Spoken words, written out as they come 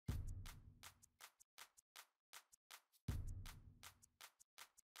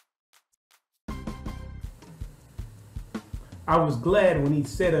I was glad when he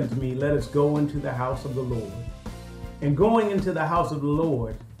said unto me, let us go into the house of the Lord. And going into the house of the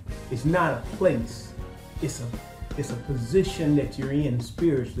Lord is not a place. It's a position that you're in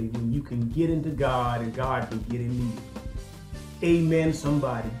spiritually when you can get into God and God can get into you. Amen,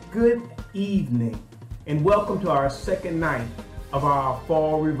 somebody. Good evening and welcome to our second night of our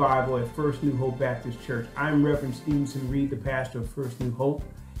fall revival at First New Hope Baptist Church. I'm Reverend Stevenson Reed, the pastor of First New Hope,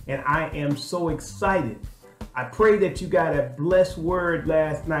 and I am so excited. I pray that you got a blessed word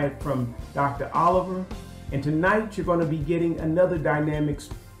last night from Dr. Oliver, and tonight you're going to be getting another dynamic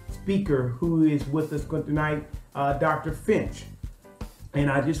speaker who is with us tonight, Dr. Finch.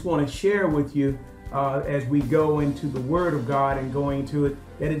 And I just want to share with you as we go into the Word of God and going into it,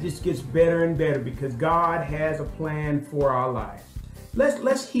 that it just gets better and better because God has a plan for our lives.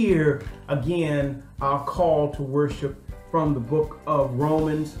 Let's hear again our call to worship from the book of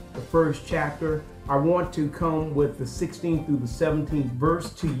Romans, the first chapter. I want to come with the 16th through the 17th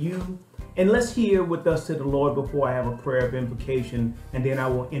verse to you. And let's hear with us to the Lord before I have a prayer of invocation, and then I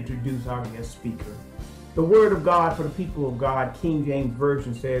will introduce our guest speaker. The word of God for the people of God, King James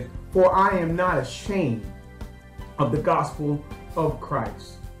Version says, "For I am not ashamed of the gospel of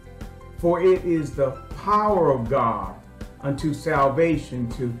Christ, for it is the power of God unto salvation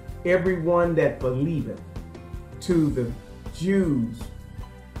to everyone that believeth, to the Jews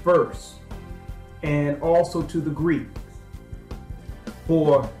first, and also to the Greeks.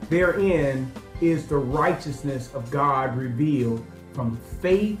 For therein is the righteousness of God revealed from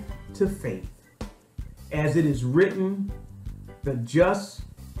faith to faith. As it is written, the just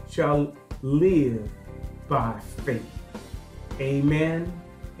shall live by faith." Amen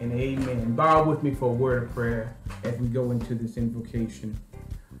and amen. Bow with me for a word of prayer as we go into this invocation.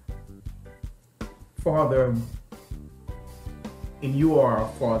 Father, and you are our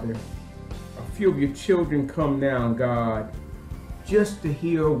Father, a few of your children come now, God, just to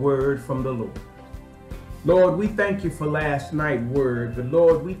hear a word from the Lord. Lord, we thank you for last night's word, but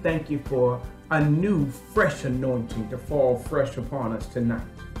Lord, we thank you for a new, fresh anointing to fall fresh upon us tonight.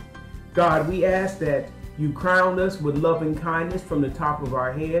 God, we ask that you crown us with loving kindness from the top of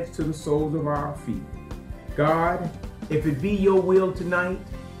our heads to the soles of our feet. God, if it be your will tonight,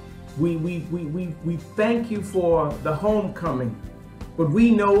 we thank you for the homecoming. But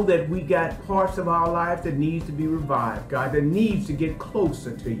we know that we got parts of our life that needs to be revived, God, that needs to get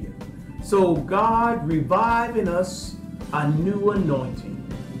closer to you. So God, revive in us a new anointing,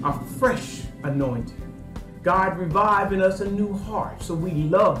 a fresh anointing. God, revive in us a new heart so we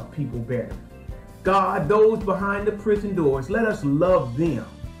love people better. God, those behind the prison doors, let us love them,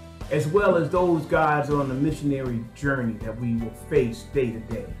 as well as those guys on the missionary journey that we will face day to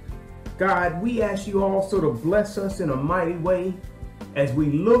day. God, we ask you also to bless us in a mighty way as we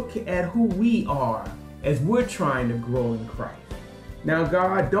look at who we are as we're trying to grow in Christ. Now,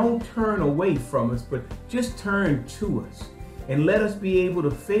 God, don't turn away from us, but just turn to us and let us be able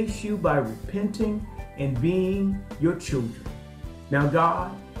to face you by repenting and being your children. Now,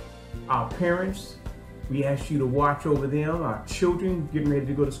 God, our parents, we ask you to watch over them. Our children getting ready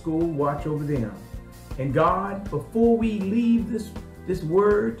to go to school, watch over them. And God, before we leave this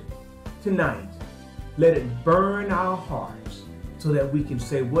word tonight, let it burn our hearts so that we can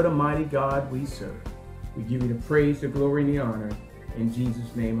say, what a mighty God we serve. We give you the praise, the glory, and the honor. In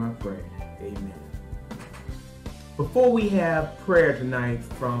Jesus' name I pray. Amen. Before we have prayer tonight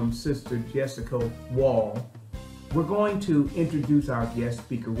from Sister Jessica Wall, we're going to introduce our guest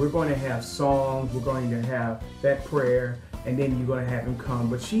speaker. We're going to have songs, we're going to have that prayer, and then you're going to have him come.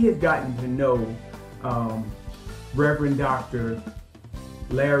 But she has gotten to know Reverend Dr.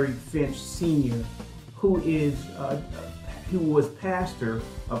 Larry Finch Sr., who was pastor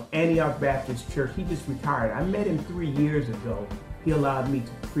of Antioch Baptist Church. He just retired. I met him 3 years ago. He allowed me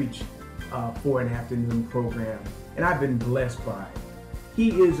to preach for an afternoon program, and I've been blessed by it.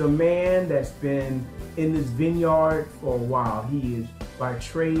 He is a man that's been in this vineyard for a while. He is by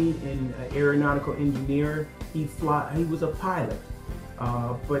trade an aeronautical engineer. He was a pilot,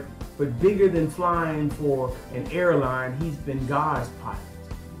 but bigger than flying for an airline, he's been God's pilot,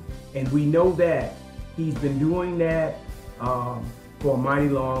 and we know that he's been doing that for a mighty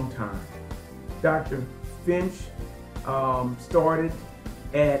long time. Dr. Finch started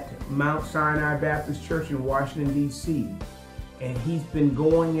at Mount Sinai Baptist Church in Washington, D.C., and he's been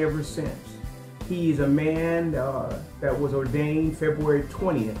going ever since. He is a man that was ordained February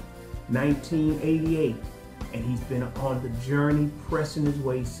 20th, 1988, and he's been on the journey pressing his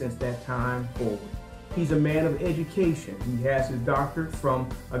way since that time forward. He's a man of education. He has his doctorate from,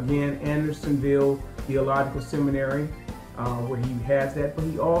 again, Andersonville Theological Seminary, where he has that, but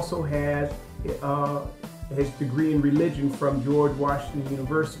he also has his degree in religion from George Washington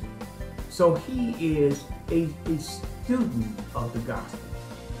University. So he is a student of the gospel.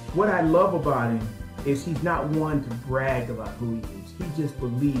 What I love about him is he's not one to brag about who he is. He just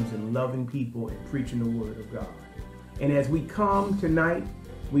believes in loving people and preaching the word of God. And as we come tonight,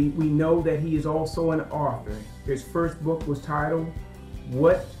 we know that he is also an author. His first book was titled,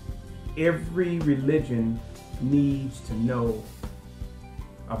 What Every Religion Needs to Know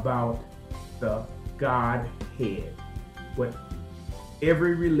About the Godhead. What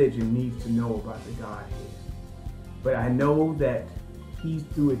every religion needs to know about the Godhead. But I know that he's,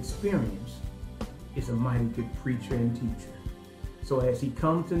 through experience, is a mighty good preacher and teacher. So as he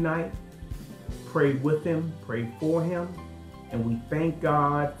comes tonight, pray with him, pray for him, and we thank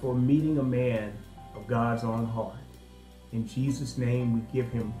God for meeting a man of God's own heart. In Jesus' name, we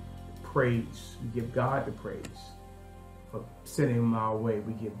give him praise. We give God the praise for sending him our way.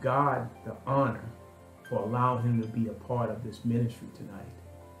 We give God the honor for allowing him to be a part of this ministry tonight.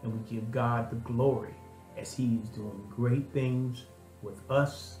 And we give God the glory as he is doing great things with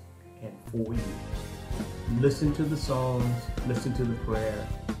us and for you. Listen to the songs, listen to the prayer,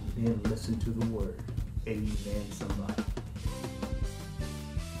 then listen to the word. Amen, somebody.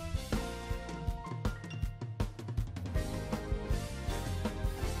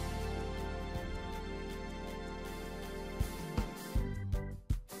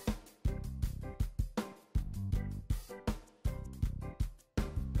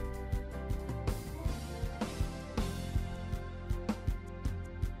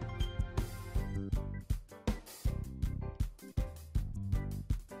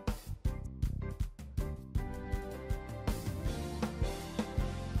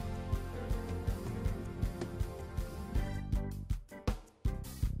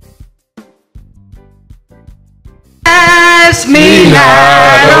 Me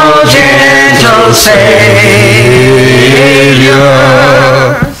not, O gentle Savior,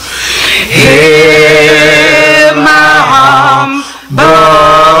 hear my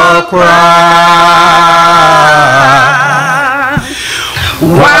humble cry,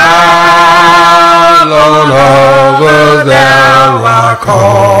 while on others thou art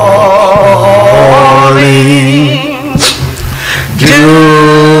calling.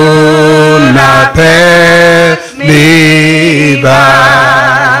 Do not pass me by.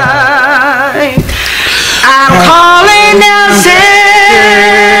 I'm calling now, Savior,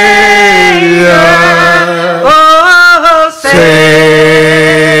 oh Savior,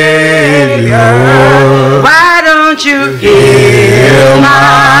 why don't you hear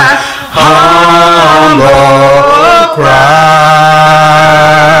my humble cry?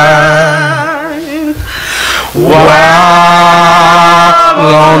 While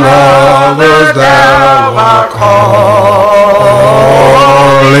on others thou art calling,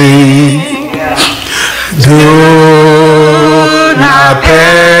 do not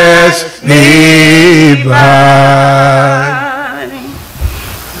pass me by.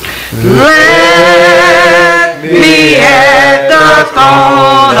 Let me at the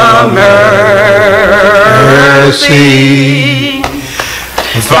throne of mercy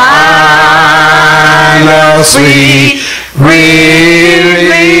find a sweet relief,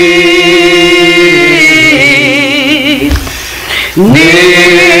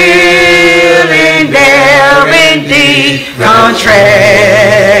 kneeling there in deep contrition.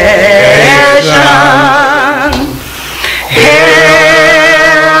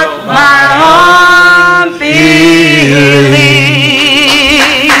 Help my unbelief.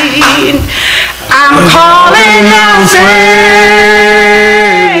 I'm calling out, Savior,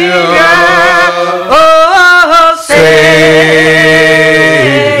 oh Savior,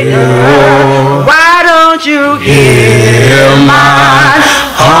 why don't you hear my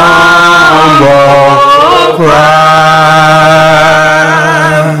humble cry?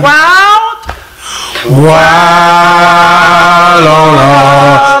 While on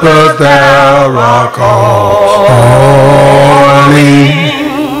others thou art calling,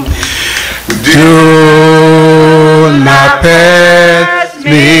 do not pass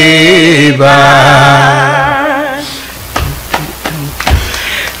me by.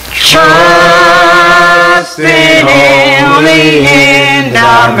 Trusting only in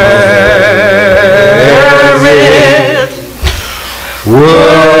thy merits,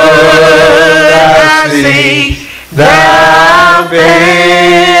 would I seek thy fame.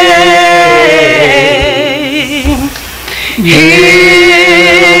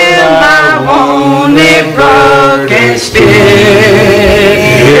 Heal my wounded, broken spirit,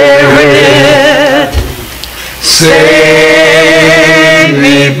 save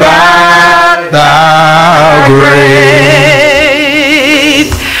me by thy grace.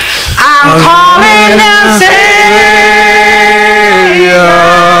 I'm calling out,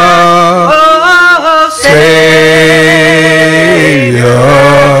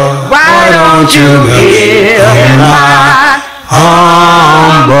 won't you hear my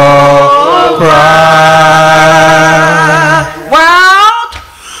humble cry?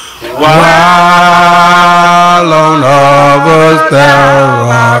 While on others thou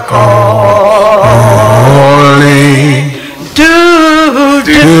art calling, do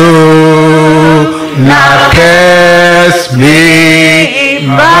not pass me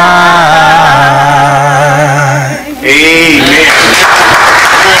by. Amen.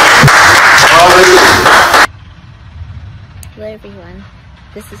 Hello everyone,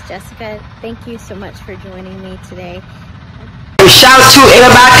 this is Jessica. Thank you so much for joining me today. Shout to,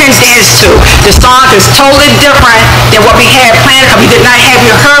 everybody can dance to. The song is totally different than what we had planned because we did not have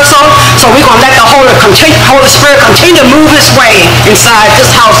rehearsal. So we're going to let the Holy Spirit continue to move His way inside this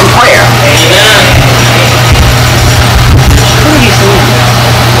house in prayer.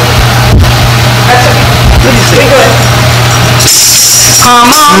 Come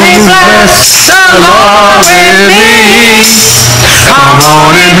on and bless the Lord with me. Come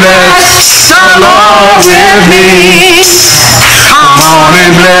on and bless the Lord with me. Come on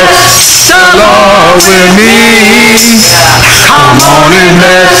and bless the Lord with me. Come on and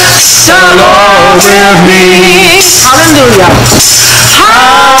bless the Lord with me. Hallelujah.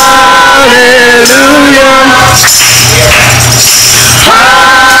 Hallelujah.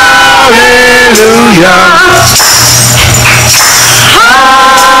 Hallelujah.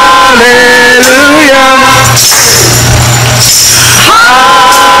 Hallelujah.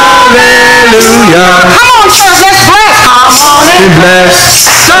 Hallelujah. Come on, church, let's bless. Come on and bless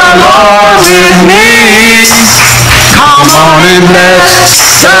the Lord with me. Come on and bless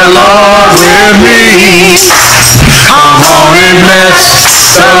the Lord with me. Come on and bless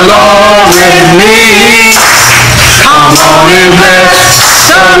the Lord with me. Come on and bless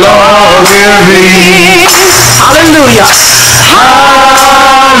the Lord with me. Hallelujah.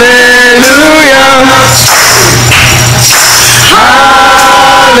 Hallelujah.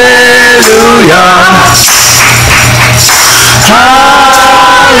 Hallelujah.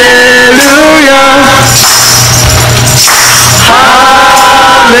 Hallelujah.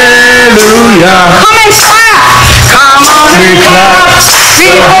 Hallelujah. Come inside. Come on and clap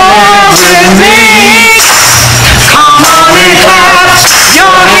before with me. Come on and clap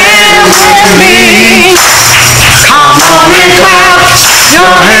your hands with me. Come on and clap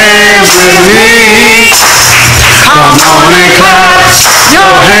your hands with me. Come on and clap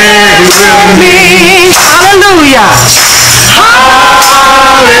your hands with me. Hallelujah.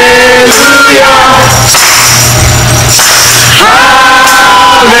 Hallelujah.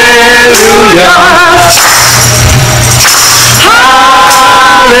 Hallelujah.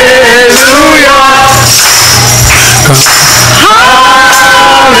 Hallelujah.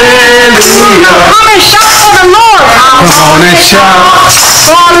 Hallelujah. Come and shout for the Lord. Come on and shout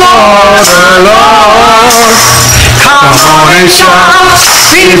for the Lord. Come on and shout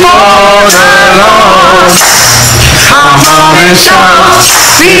before the Lord. Come on and shout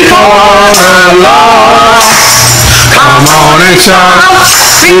before the Lord. Come on and shout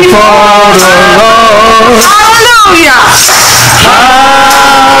before the Lord. Hallelujah.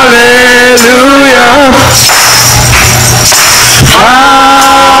 Hallelujah.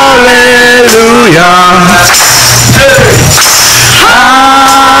 Hallelujah.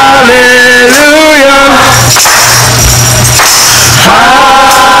 Hallelujah.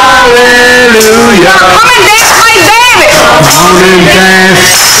 Hallelujah. Come and dance like David. Come on and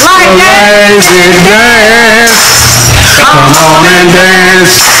dance like David dance. Come on and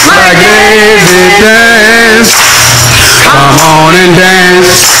dance like David dance. Come on and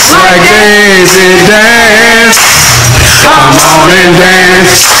dance like David dance. Come on and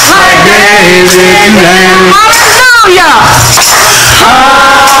dance like David dance. Hallelujah.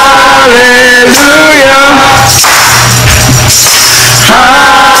 Hallelujah.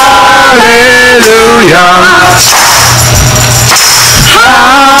 Hallelujah.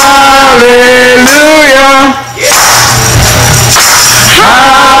 Hallelujah.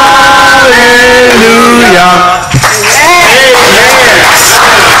 Hallelujah.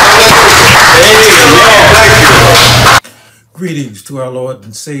 Greetings to our Lord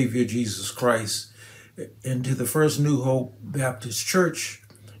and Savior Jesus Christ, and to the First New Hope Baptist Church,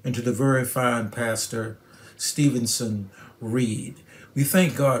 and to the very fine pastor Stevenson Reed. We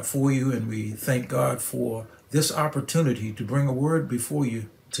thank God for you, and we thank God for this opportunity to bring a word before you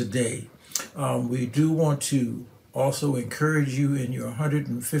today. We do want to also encourage you in your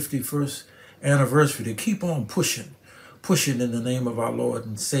 151st anniversary to keep on pushing in the name of our Lord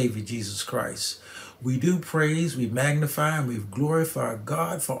and Savior Jesus Christ. we do praise, we magnify, and we glorify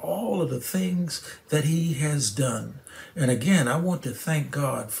God for all of the things that he has done. And again, I want to thank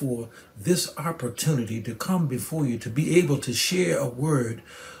God for this opportunity to come before you, to be able to share a word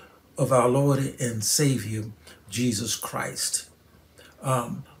of our Lord and Savior, Jesus Christ.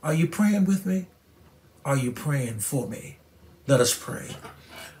 Are you praying with me? Are you praying for me? Let us pray.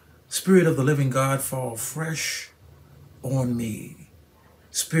 Spirit of the living God, fall fresh on me.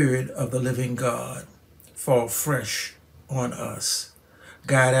 Spirit of the living God, fall fresh on us.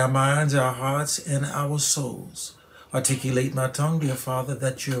 Guide our minds, our hearts, and our souls. Articulate my tongue, dear Father,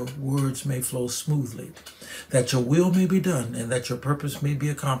 that your words may flow smoothly, that your will may be done, and that your purpose may be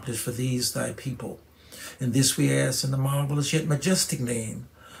accomplished for these thy people. And this we ask in the marvelous yet majestic name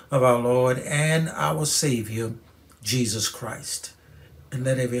of our Lord and our Savior, Jesus Christ. And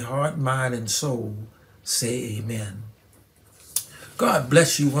let every heart, mind, and soul say amen. God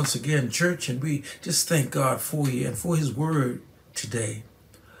bless you once again, church, and we just thank God for you and for his word today.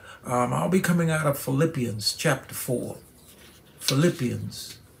 I'll be coming out of Philippians chapter 4.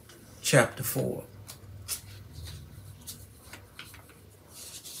 Philippians chapter 4.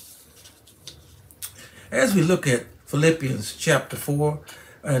 As we look at Philippians chapter 4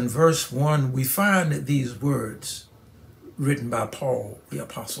 and verse 1, we find these words written by Paul, the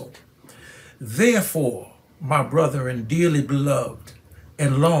apostle. Therefore, my brethren, dearly beloved,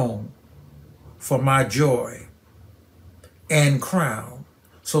 and long for my joy and crown,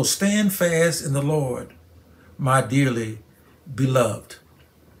 so stand fast in the Lord, my dearly beloved.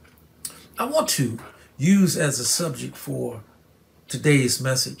 I want to use as a subject for today's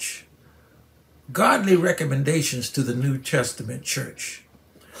message, godly recommendations to the New Testament church.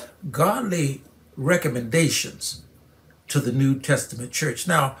 Godly recommendations to the New Testament church.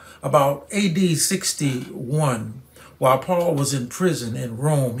 Now, about AD 61, while Paul was in prison in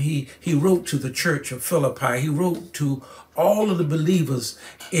Rome, he wrote to the church of Philippi. He wrote to all of the believers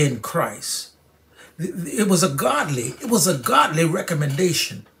in Christ. It was a godly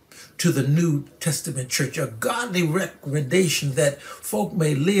recommendation to the New Testament church, a godly recommendation that folk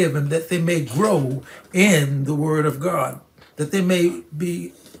may live and that they may grow in the Word of God, that they may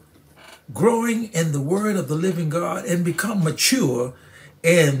be growing in the Word of the living God and become mature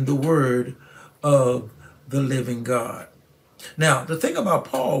in the Word of the living God. Now, the thing about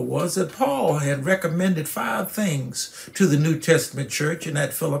Paul was that Paul had recommended 5 things to the New Testament church in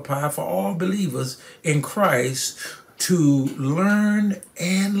at Philippi for all believers in Christ to learn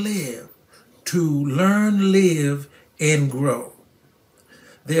and live, live, and grow.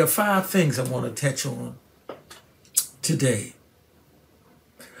 There are 5 things I want to touch on today.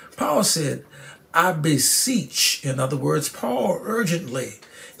 Paul said, I beseech, in other words, Paul urgently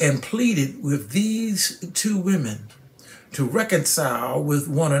and pleaded with these 2 women to reconcile with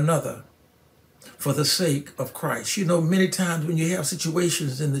one another for the sake of Christ. You know, many times when you have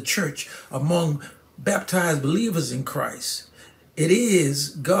situations in the church among baptized believers in Christ, it is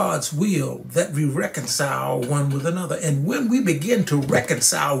God's will that we reconcile one with another. And when we begin to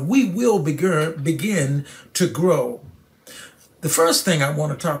reconcile, we will begin to grow. The first thing I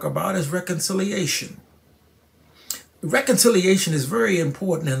want to talk about is reconciliation. Reconciliation is very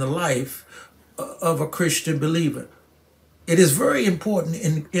important in the life of a Christian believer. It is very important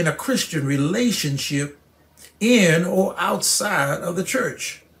in a Christian relationship in or outside of the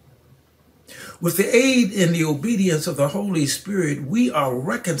church. With the aid and the obedience of the Holy Spirit, we are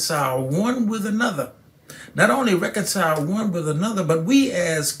reconciled one with another. Not only reconciled one with another, but we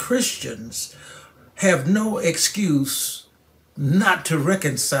as Christians have no excuse not to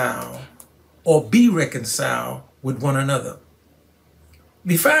reconcile or be reconciled with one another.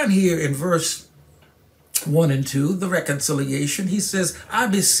 We find here in verse 1 and 2, the reconciliation. He says, I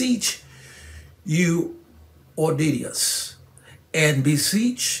beseech you, Ordidius, and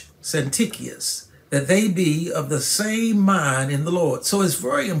beseech Syntychus, that they be of the same mind in the Lord. So it's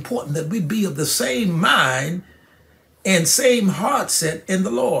very important that we be of the same mind and same heart set in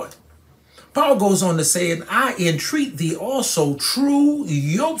the Lord. Paul goes on to say, and I entreat thee also, true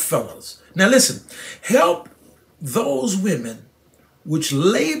yokefellows. Now listen, help those women which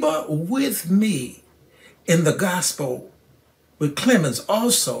labor with me in the gospel, with Clemens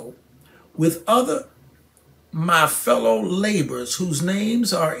also, with other my fellow laborers whose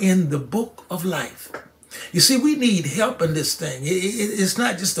names are in the book of life. You see, we need help in this thing. It's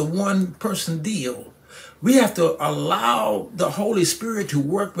not just a one-person deal. We have to allow the Holy Spirit to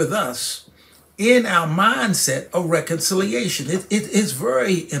work with us in our mindset of reconciliation. It is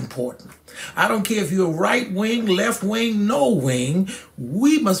very important. I don't care if you're right wing, left wing, no wing,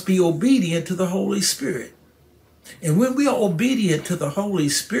 we must be obedient to the Holy Spirit. And when we are obedient to the Holy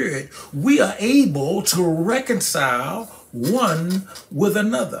Spirit, we are able to reconcile one with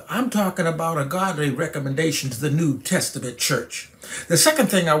another. I'm talking about a godly recommendation to the New Testament church. The second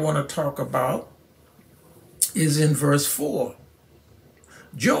thing I want to talk about is in verse 4.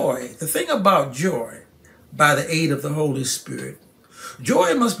 Joy. The thing about joy, by the aid of the Holy Spirit,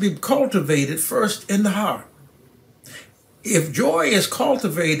 joy must be cultivated first in the heart. If joy is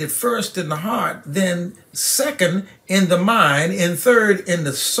cultivated first in the heart, then second in the mind, and third in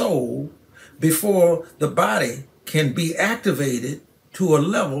the soul, before the body can be activated to a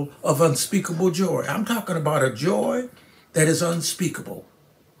level of unspeakable joy. I'm talking about a joy that is unspeakable.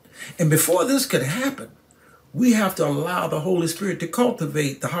 And before this could happen, we have to allow the Holy Spirit to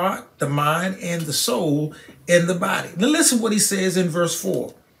cultivate the heart, the mind, and the soul in the body. Now listen what he says in verse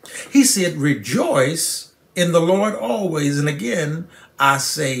 4. He said, rejoice in the Lord always. And again, I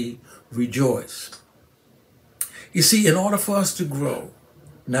say rejoice. You see, in order for us to grow,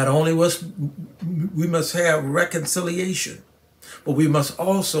 not only we must have reconciliation, but we must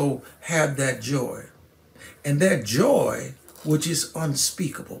also have that joy. And that joy which is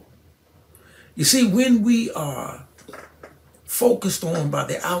unspeakable. You see, when we are focused on by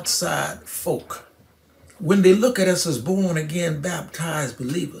the outside folk, when they look at us as born again, baptized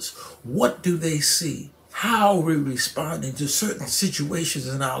believers, what do they see? How are we responding to certain situations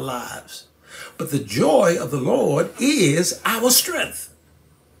in our lives? But the joy of the Lord is our strength.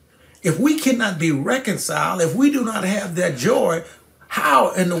 If we cannot be reconciled, if we do not have that joy,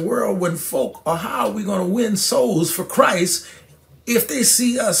 how in the world when folk, or how are we going to win souls for Christ if they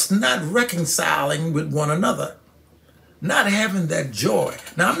see us not reconciling with one another, not having that joy?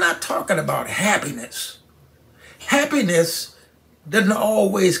 Now, I'm not talking about happiness. Happiness doesn't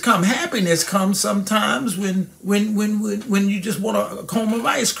always come. Happiness comes sometimes when you just want a cone of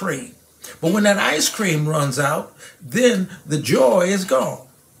ice cream. But when that ice cream runs out, then the joy is gone.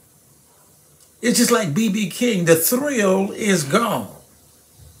 It's just like B.B. King. The thrill is gone.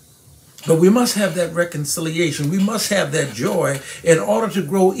 But we must have that reconciliation. We must have that joy in order to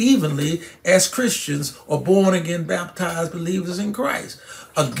grow evenly as Christians or born again baptized believers in Christ.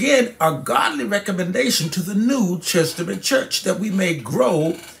 Again, a godly recommendation to the New Testament church, that we may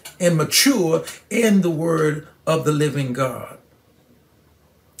grow and mature in the word of the living God.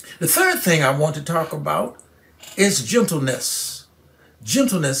 The third thing I want to talk about is gentleness.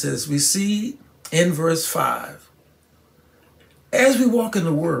 Gentleness, as we see in verse 5. As we walk in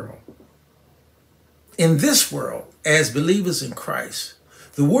the world, in this world, as believers in Christ,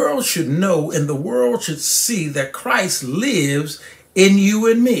 the world should know and the world should see that Christ lives in you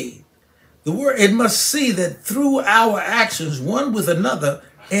and me. It must see that through our actions, one with another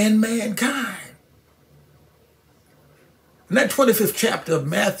and mankind. In that 25th chapter of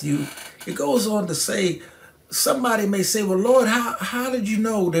Matthew, it goes on to say, somebody may say, well, Lord, how did you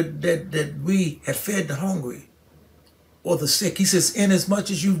know that we have fed the hungry or the sick? He says,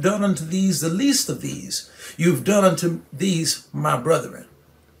 inasmuch as you've done unto these, the least of these, you've done unto these, my brethren.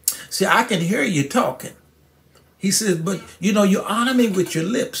 See, I can hear you talking. He says, but you honor me with your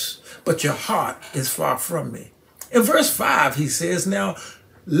lips, but your heart is far from me. In verse 5, he says, now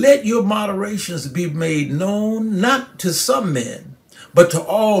let your moderations be made known, not to some men, but to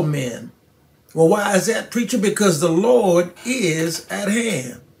all men. Well, why is that, preacher? Because the Lord is at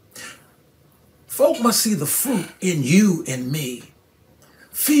hand. Folk must see the fruit in you and me.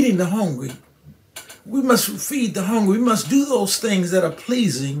 Feeding the hungry. We must feed the hungry. We must do those things that are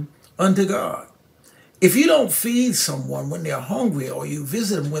pleasing unto God. If you don't feed someone when they're hungry or you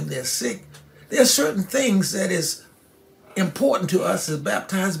visit them when they're sick, there are certain things that is important to us as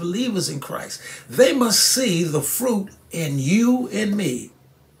baptized believers in Christ. They must see the fruit in you and me.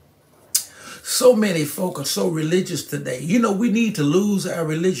 So many folk are so religious today. We need to lose our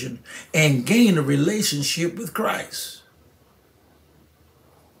religion and gain a relationship with Christ.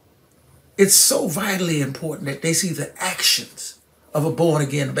 It's so vitally important that they see the actions of a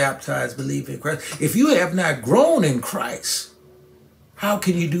born-again, baptized believer in Christ. If you have not grown in Christ, how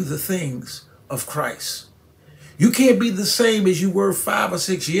can you do the things of Christ? You can't be the same as you were 5 or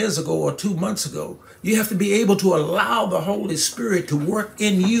 6 years ago or 2 months ago. You have to be able to allow the Holy Spirit to work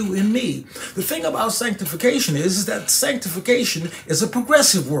in you and me. The thing about sanctification is that sanctification is a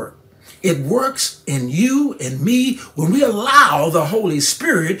progressive work. It works in you and me when we allow the Holy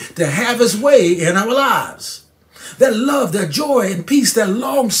Spirit to have his way in our lives. That love, that joy and peace, that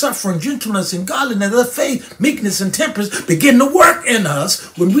long-suffering, gentleness and godliness, that faith, meekness and temperance begin to work in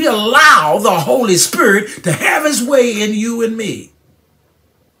us when we allow the Holy Spirit to have his way in you and me.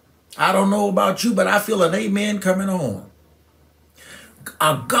 I don't know about you, but I feel an amen coming on.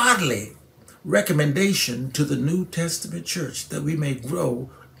 A godly recommendation to the New Testament church that we may grow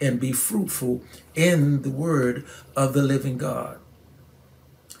and be fruitful in the word of the living God.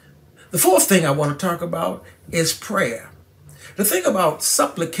 The fourth thing I want to talk about is prayer. The thing about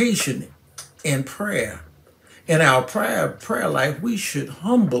supplication and prayer, in our prayer life, we should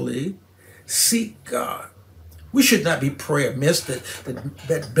humbly seek God. We should not be prayer mist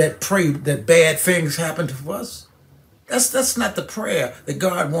that pray that bad things happen to us. That's not the prayer that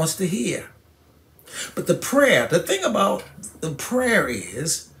God wants to hear. But the thing about the prayer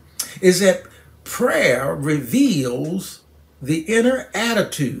is that prayer reveals the inner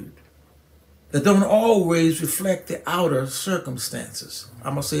attitude that don't always reflect the outer circumstances.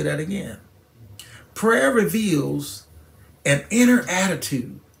 I'm going to say that again. Prayer reveals an inner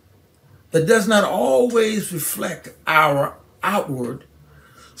attitude that does not always reflect our outward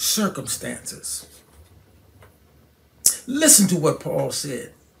circumstances. Listen to what Paul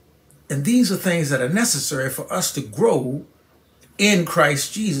said. And these are things that are necessary for us to grow in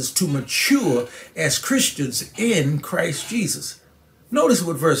Christ Jesus, to mature as Christians in Christ Jesus. Notice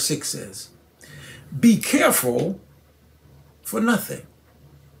what verse 6 says. Be careful for nothing,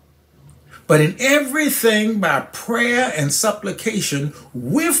 but in everything by prayer and supplication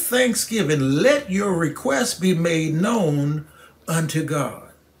with thanksgiving, let your requests be made known unto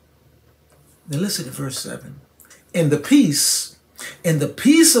God. Now listen to verse 7. And the peace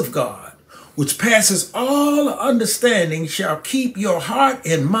of God, which passes all understanding, shall keep your heart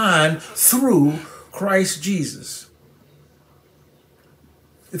and mind through Christ Jesus.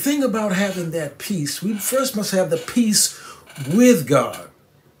 The thing about having that peace, we first must have the peace with God,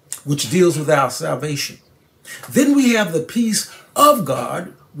 which deals with our salvation. Then we have the peace of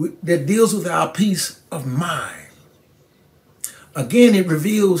God that deals with our peace of mind. Again, it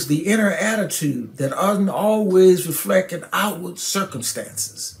reveals the inner attitude that doesn't always reflect in outward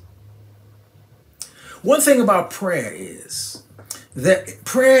circumstances. One thing about prayer is that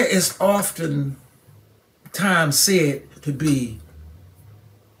prayer is often times said to be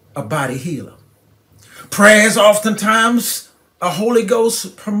a body healer. Prayer is oftentimes a Holy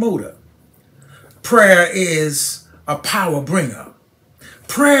Ghost promoter. Prayer is a power bringer.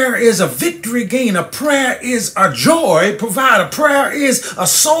 Prayer is a victory gainer. Prayer is a joy provider. Prayer is a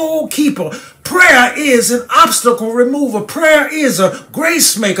soul keeper. Prayer is an obstacle remover. Prayer is a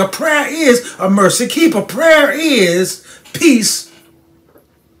grace maker. Prayer is a mercy keeper. Prayer is peace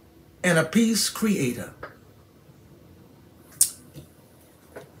and a peace creator.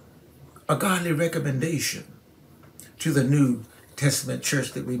 A godly recommendation to the New Testament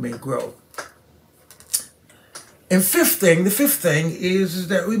church that we may grow. And the fifth thing is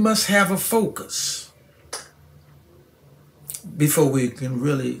that we must have a focus before we can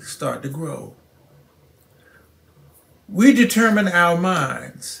really start to grow. We determine our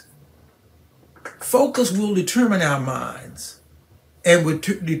minds. Focus will determine our minds and will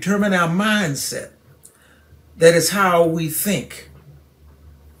determine our mindset. That is how we think,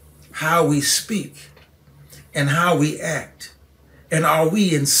 how we speak, and how we act. And are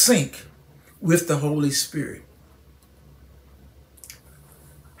we in sync with the Holy Spirit?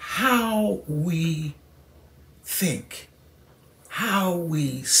 How we think, how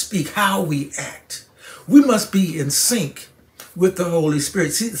we speak, how we act. We must be in sync with the Holy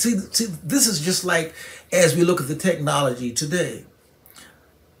Spirit. See, this is just like as we look at the technology today.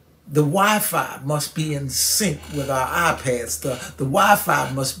 The Wi-Fi must be in sync with our iPads. The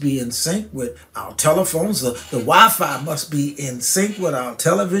Wi-Fi must be in sync with our telephones. The Wi-Fi must be in sync with our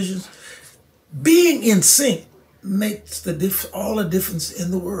televisions. Being in sync makes all the difference in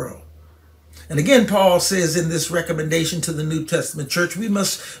the world. And again, Paul says in this recommendation to the New Testament church, we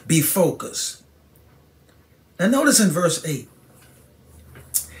must be focused. And notice in verse 8,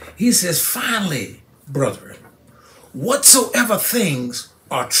 he says, finally, brethren, whatsoever things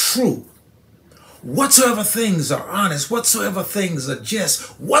are true, whatsoever things are honest, whatsoever things are just,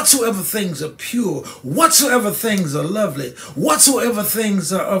 whatsoever things are pure, whatsoever things are lovely, whatsoever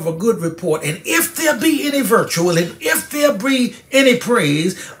things are of a good report, and if there be any virtue, and if there be any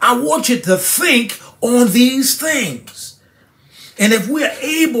praise, I want you to think on these things. And if we're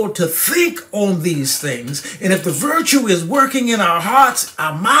able to think on these things, and if the virtue is working in our hearts,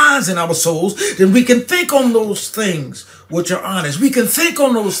 our minds, and our souls, then we can think on those things which are honest. We can think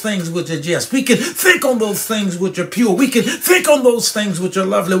on those things which are just. We can think on those things which are pure. We can think on those things which are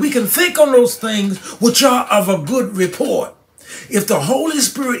lovely. We can think on those things which are of a good report. If the Holy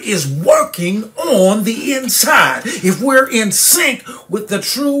Spirit is working on the inside, if we're in sync with the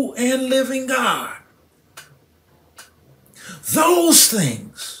true and living God. Those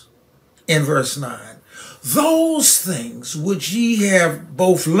things, in verse 9, those things which ye have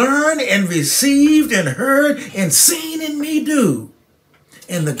both learned and received and heard and seen in me do,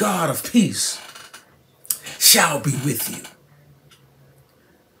 and the God of peace shall be with you.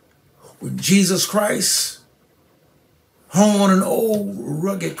 When Jesus Christ hung on an old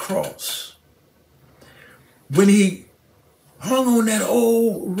rugged cross, when he hung on that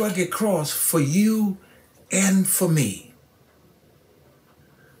old rugged cross for you and for me,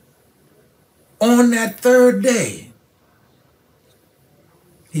 on that third day,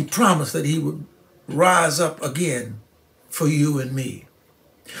 he promised that he would rise up again for you and me.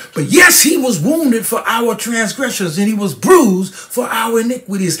 But yes, he was wounded for our transgressions, and he was bruised for our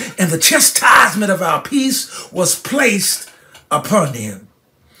iniquities, and the chastisement of our peace was placed upon him.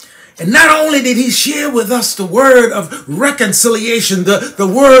 And not only did he share with us the word of reconciliation,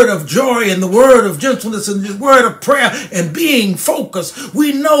 the word of joy and the word of gentleness and the word of prayer and being focused,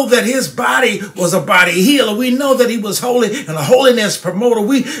 we know that his body was a body healer. We know that he was holy and a holiness promoter.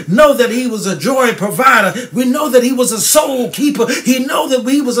 We know that he was a joy provider. We know that he was a soul keeper. He know that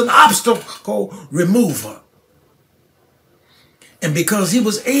he was an obstacle remover. And because he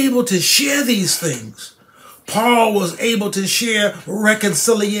was able to share these things, Paul was able to share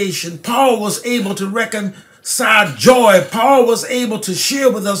reconciliation. Paul was able to reconcile joy. Paul was able to share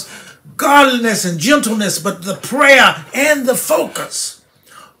with us godliness and gentleness, but the prayer and the focus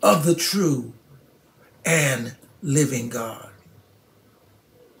of the true and living God.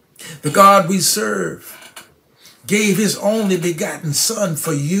 The God we serve gave his only begotten Son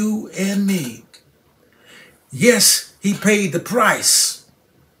for you and me. Yes, he paid the price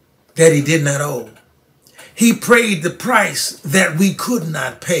that he did not owe. He paid the price that we could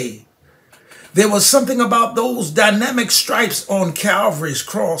not pay. There was something about those dynamic stripes on Calvary's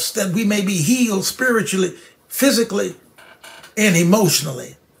cross that we may be healed spiritually, physically, and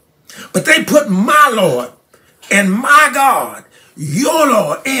emotionally. But they put my Lord and my God, your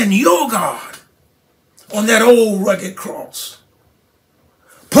Lord and your God, on that old rugged cross.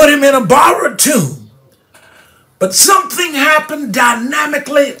 Put him in a borrowed tomb. But something happened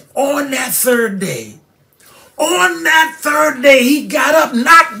dynamically on that third day. On that third day, he got up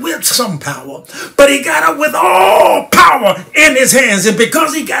not with some power, but he got up with all power in his hands. And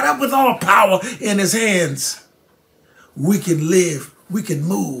because he got up with all power in his hands, we can live, we can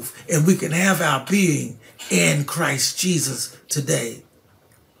move, and we can have our being in Christ Jesus today.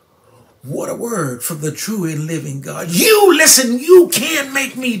 What a word from the true and living God. You listen, you can't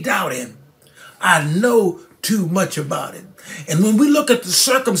make me doubt him. I know too much about it. And when we look at the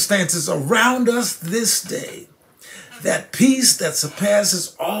circumstances around us this day, that peace that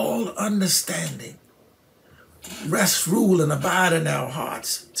surpasses all understanding rest, rule, and abide in our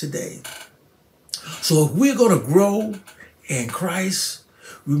hearts today. So if we're going to grow in Christ,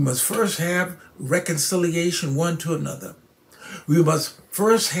 we must first have reconciliation one to another. We must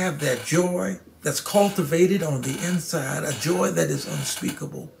first have that joy that's cultivated on the inside, a joy that is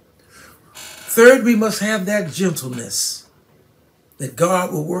unspeakable. Third, we must have that gentleness, that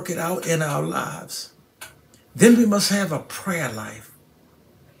God will work it out in our lives. Then we must have a prayer life,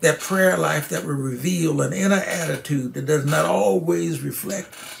 that prayer life that will reveal an inner attitude that does not always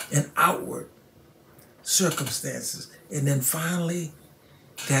reflect an outward circumstances. And then finally,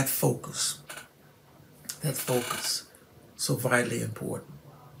 that focus, so vitally important.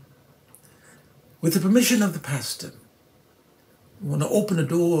 With the permission of the pastor, we want to open the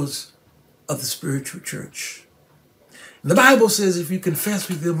doors of the spiritual church. And the Bible says if you confess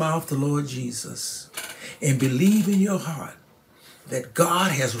with your mouth the Lord Jesus and believe in your heart that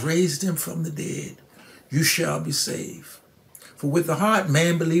God has raised him from the dead, you shall be saved. For with the heart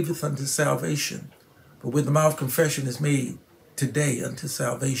man believeth unto salvation, but with the mouth confession is made today unto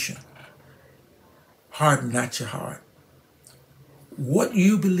salvation. Harden not your heart. What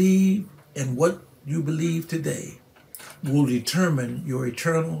you believe and what you believe today will determine your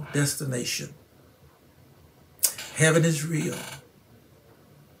eternal destination. Heaven is real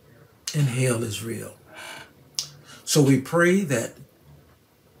and hell is real. So we pray that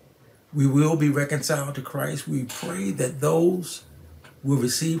we will be reconciled to Christ. We pray that those will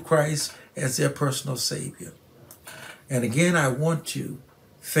receive Christ as their personal Savior. And again, I want to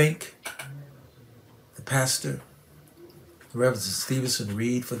thank the pastor, Reverend Stevenson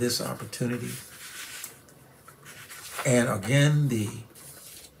Reed, for this opportunity. And again, the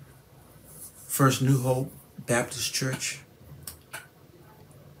First New Hope Baptist Church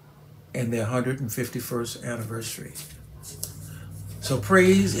and their 151st anniversary. So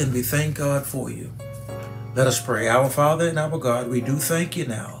praise and we thank God for you. Let us pray. Our Father and our God, we do thank you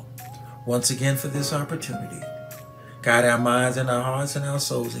now once again for this opportunity. Guide our minds and our hearts and our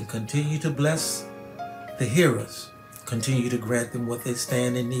souls and continue to bless the hearers. Continue to grant them what they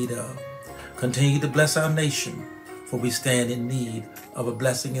stand in need of. Continue to bless our nation, for we stand in need of a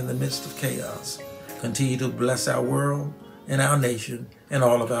blessing in the midst of chaos. Continue to bless our world and our nation and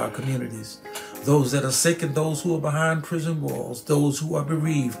all of our communities. Those that are sick and those who are behind prison walls, those who are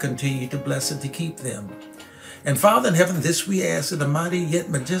bereaved, continue to bless and to keep them. And Father in heaven, this we ask in the mighty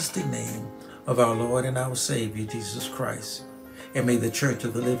yet majestic name of our Lord and our Savior, Jesus Christ. And may the church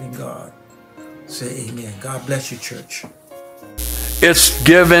of the living God say amen. God bless you, church. It's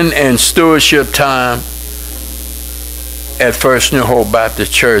giving and stewardship time at First New Hope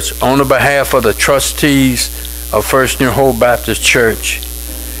Baptist Church. On the behalf of the trustees of First New Hope Baptist Church,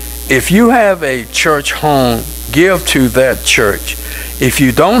 if you have a church home, give to that church. If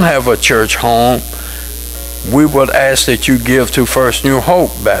you don't have a church home, we would ask that you give to First New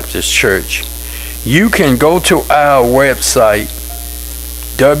Hope Baptist Church. You can go to our website,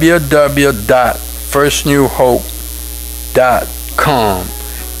 www.firstnewhope.com.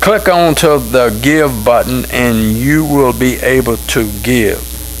 Click on to the Give button and you will be able to give.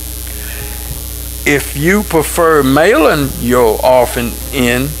 If you prefer mailing your offering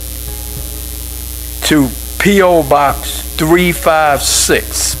in to P.O. Box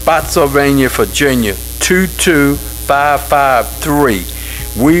 356, Spotsylvania, Virginia 22553,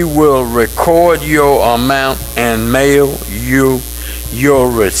 we will record your amount and mail you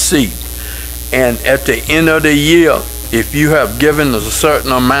your receipt. And at the end of the year, if you have given a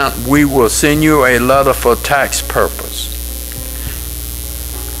certain amount, we will send you a letter for tax purpose.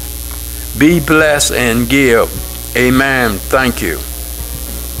 Be blessed and give. Amen. Thank you.